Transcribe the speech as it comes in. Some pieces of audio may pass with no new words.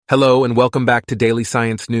Hello and welcome back to Daily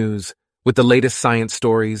Science News with the latest science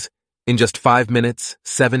stories in just 5 minutes,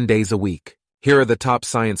 7 days a week. Here are the top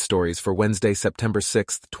science stories for Wednesday, September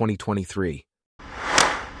 6th, 2023.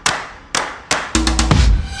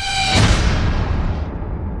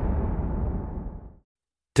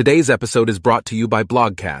 Today's episode is brought to you by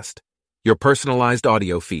Blogcast, your personalized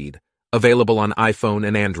audio feed, available on iPhone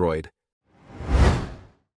and Android.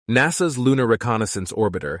 NASA's Lunar Reconnaissance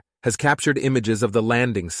Orbiter has captured images of the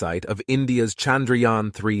landing site of India's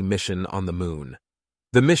Chandrayaan-3 mission on the Moon.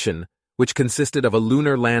 The mission, which consisted of a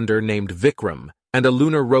lunar lander named Vikram and a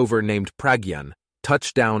lunar rover named Pragyan,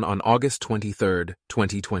 touched down on August 23,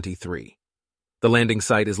 2023. The landing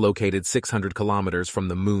site is located 600 kilometers from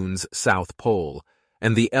the Moon's south pole,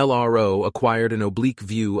 and the LRO acquired an oblique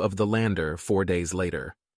view of the lander 4 days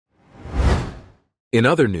later. In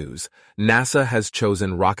other news, NASA has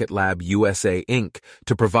chosen Rocket Lab USA Inc.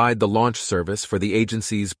 to provide the launch service for the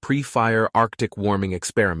agency's PREFIRE Arctic Warming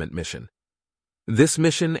Experiment mission. This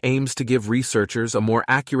mission aims to give researchers a more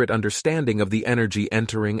accurate understanding of the energy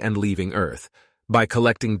entering and leaving Earth. By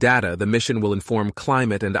collecting data, the mission will inform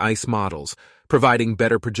climate and ice models, providing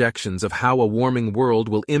better projections of how a warming world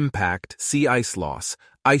will impact sea ice loss,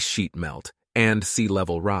 ice sheet melt, and sea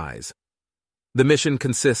level rise. The mission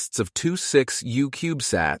consists of 2 6U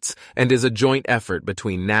CubeSats and is a joint effort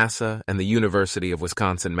between NASA and the University of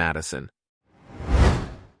Wisconsin-Madison.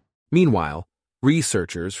 Meanwhile,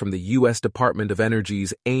 researchers from the U.S. Department of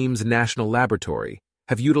Energy's Ames National Laboratory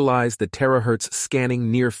have utilized the terahertz scanning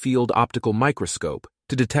near-field optical microscope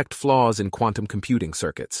to detect flaws in quantum computing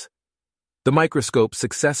circuits. The microscope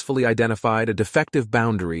successfully identified a defective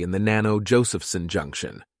boundary in the nano-Josephson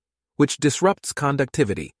junction, which disrupts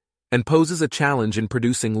conductivity and poses a challenge in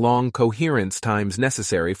producing long coherence times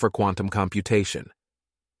necessary for quantum computation.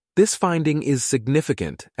 This finding is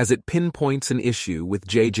significant as it pinpoints an issue with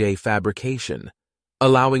JJ fabrication,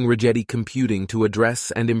 allowing Rigetti Computing to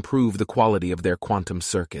address and improve the quality of their quantum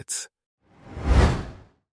circuits.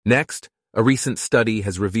 Next, a recent study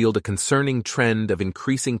has revealed a concerning trend of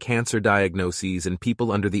increasing cancer diagnoses in people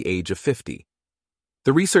under the age of 50.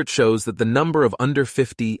 The research shows that the number of under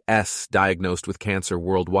 50s diagnosed with cancer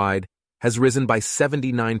worldwide has risen by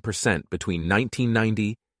 79% between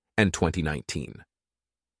 1990 and 2019.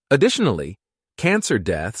 Additionally, cancer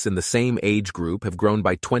deaths in the same age group have grown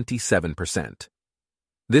by 27%.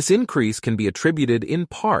 This increase can be attributed in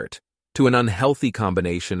part to an unhealthy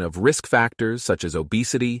combination of risk factors such as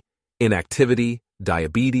obesity, inactivity,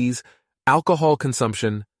 diabetes, alcohol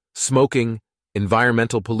consumption, smoking,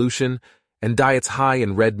 environmental pollution, and diets high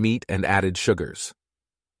in red meat and added sugars.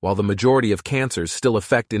 While the majority of cancers still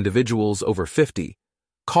affect individuals over 50,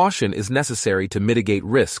 caution is necessary to mitigate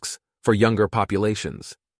risks for younger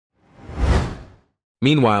populations.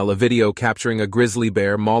 Meanwhile, a video capturing a grizzly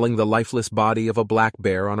bear mauling the lifeless body of a black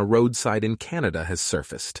bear on a roadside in Canada has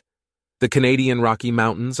surfaced. The Canadian Rocky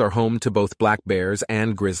Mountains are home to both black bears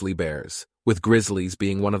and grizzly bears, with grizzlies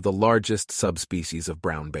being one of the largest subspecies of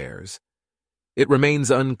brown bears. It remains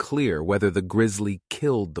unclear whether the grizzly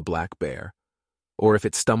killed the black bear or if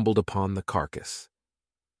it stumbled upon the carcass.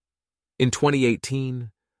 In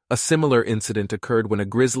 2018, a similar incident occurred when a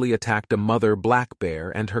grizzly attacked a mother black bear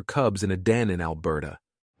and her cubs in a den in Alberta.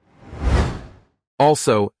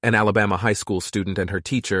 Also, an Alabama high school student and her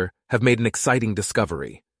teacher have made an exciting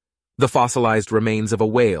discovery: the fossilized remains of a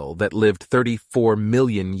whale that lived 34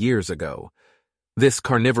 million years ago. This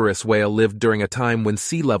carnivorous whale lived during a time when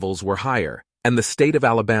sea levels were higher, and the state of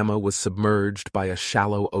Alabama was submerged by a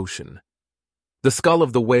shallow ocean. The skull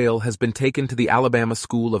of the whale has been taken to the Alabama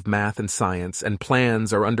School of Math and Science, and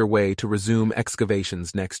plans are underway to resume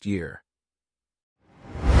excavations next year.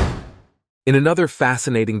 In another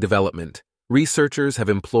fascinating development, researchers have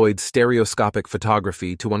employed stereoscopic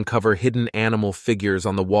photography to uncover hidden animal figures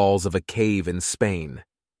on the walls of a cave in Spain.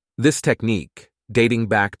 This technique, dating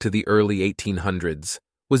back to the early 1800s,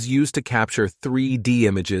 was used to capture 3D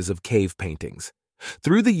images of cave paintings.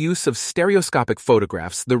 Through the use of stereoscopic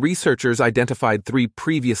photographs, the researchers identified 3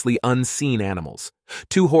 previously unseen animals: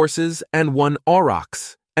 2 horses and 1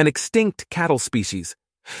 aurochs, an extinct cattle species.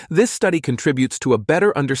 This study contributes to a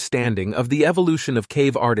better understanding of the evolution of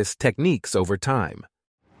cave artist techniques over time.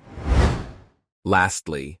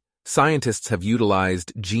 Lastly, scientists have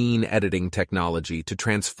utilized gene editing technology to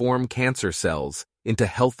transform cancer cells into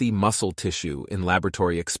healthy muscle tissue in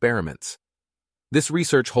laboratory experiments. This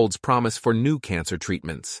research holds promise for new cancer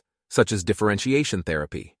treatments, such as differentiation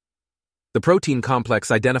therapy. The protein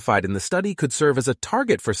complex identified in the study could serve as a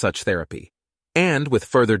target for such therapy, and with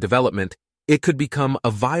further development, it could become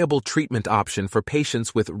a viable treatment option for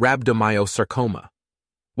patients with rhabdomyosarcoma.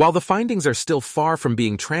 While the findings are still far from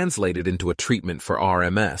being translated into a treatment for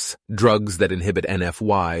RMS, drugs that inhibit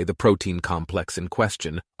NFY, the protein complex in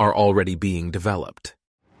question, are already being developed.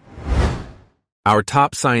 Our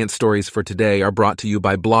top science stories for today are brought to you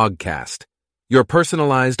by Blogcast, your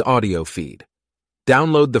personalized audio feed.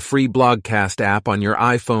 Download the free Blogcast app on your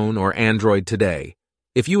iPhone or Android today.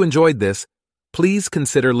 If you enjoyed this, please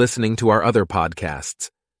consider listening to our other podcasts: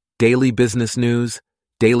 Daily Business News,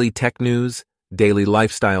 Daily Tech News, Daily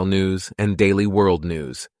Lifestyle News, and Daily World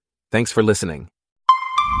News. Thanks for listening.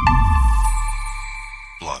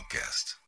 Blogcast.